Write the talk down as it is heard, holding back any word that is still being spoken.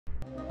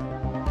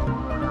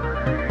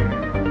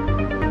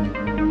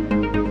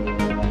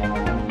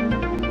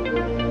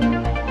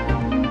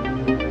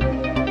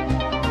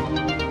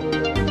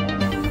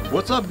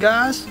What's up,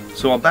 guys?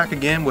 So I'm back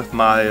again with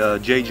my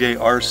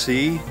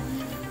JJRC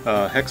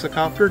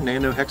hexacopter,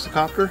 nano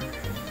hexacopter.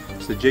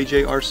 It's the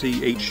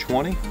JJRC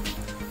H20,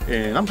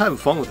 and I'm having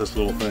fun with this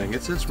little thing.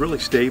 It's really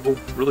stable,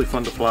 really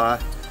fun to fly.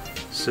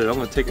 So I'm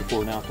going to take it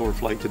for an outdoor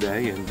flight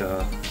today and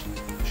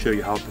show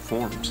you how it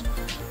performs.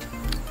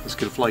 Let's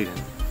get a flight in.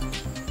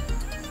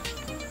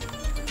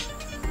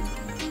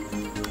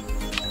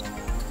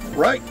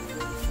 Right,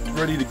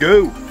 ready to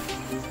go.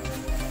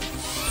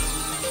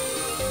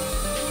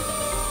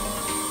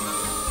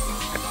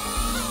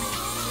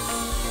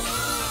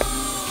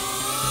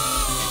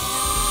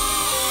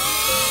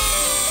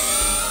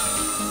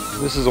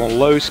 This is on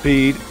low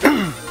speed.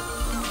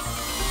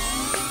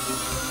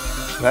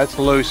 That's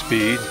low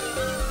speed.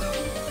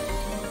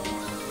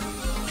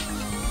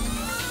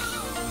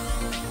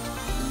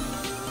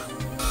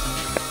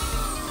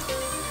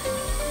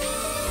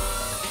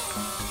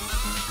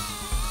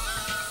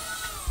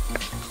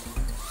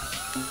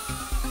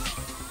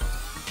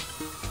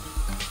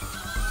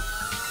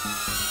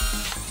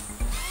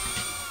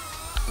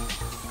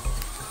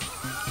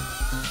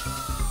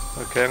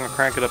 Okay, I'm gonna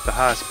crank it up to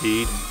high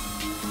speed.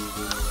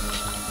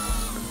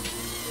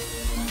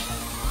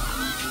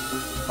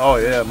 Oh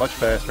yeah, much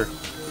faster.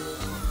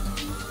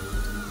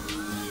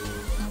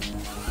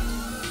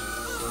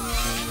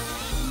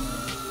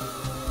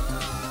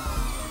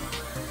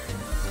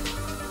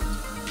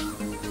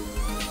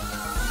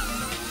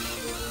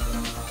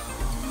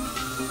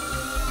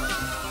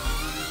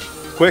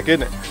 Quick,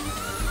 isn't it?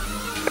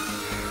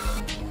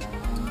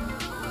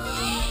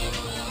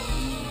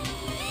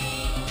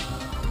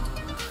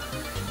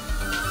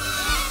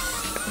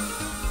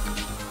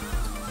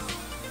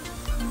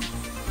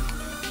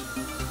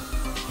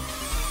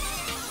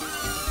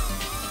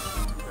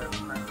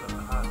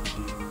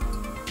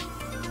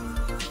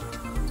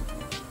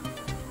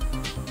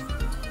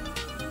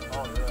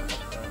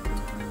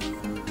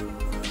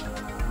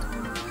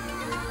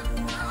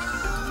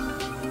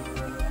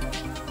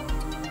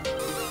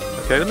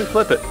 Okay, let me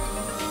flip it.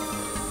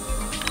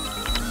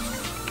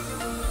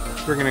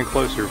 Bring it in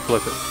closer,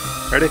 flip it.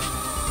 Ready?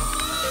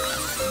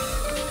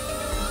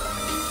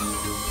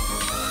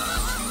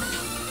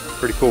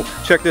 Pretty cool.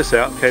 Check this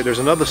out. Okay, there's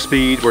another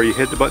speed where you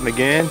hit the button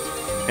again,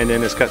 and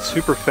then it's got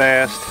super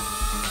fast.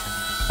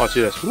 Watch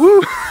this.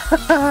 Woo!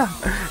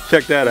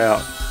 Check that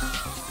out.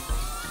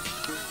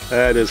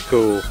 That is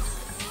cool.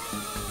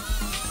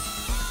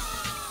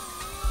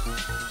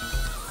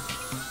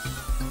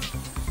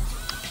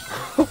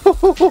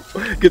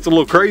 Gets a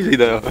little crazy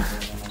though.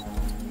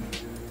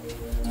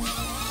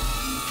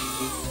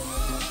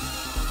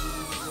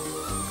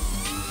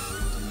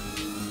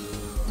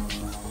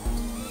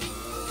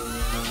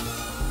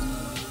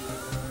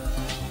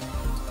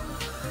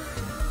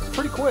 It's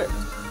pretty quick.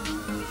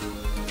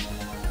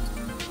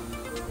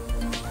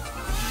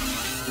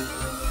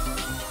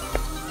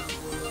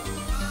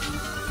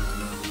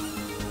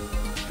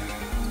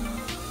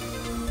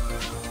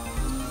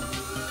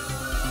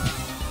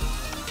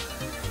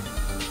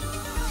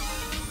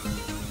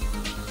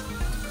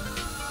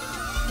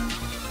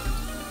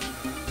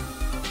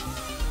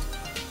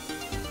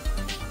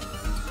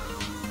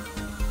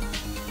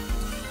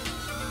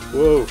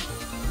 Whoa.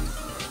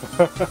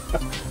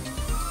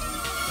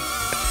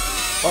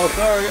 Oh,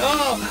 sorry.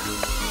 Oh.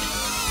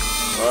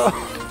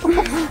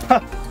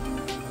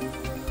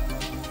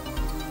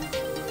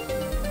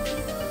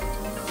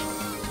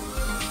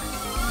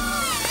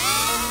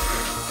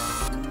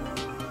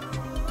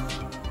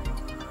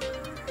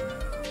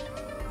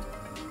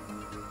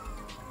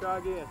 Try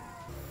again.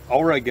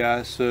 All right,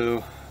 guys.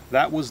 So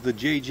that was the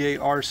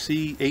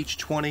JJRC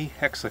H20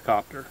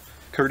 hexacopter,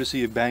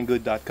 courtesy of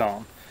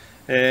banggood.com.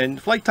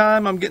 And flight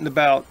time, I'm getting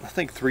about, I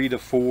think 3 to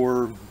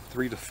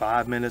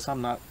 5 minutes.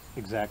 I'm not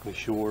exactly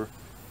sure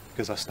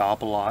because I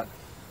stop a lot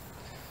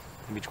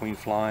in between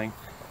flying.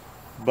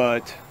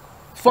 But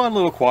fun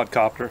little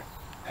quadcopter,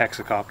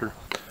 hexacopter.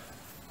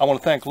 I want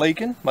to thank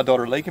Lakin, my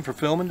daughter Lakin, for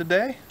filming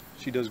today.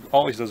 She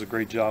always does a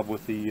great job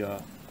with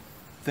the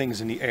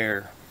things in the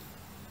air.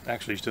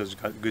 Actually, she does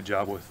a good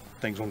job with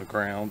things on the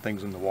ground,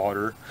 things in the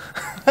water.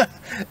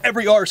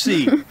 Every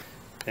RC.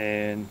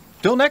 And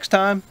till next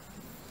time.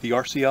 The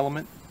RC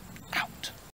element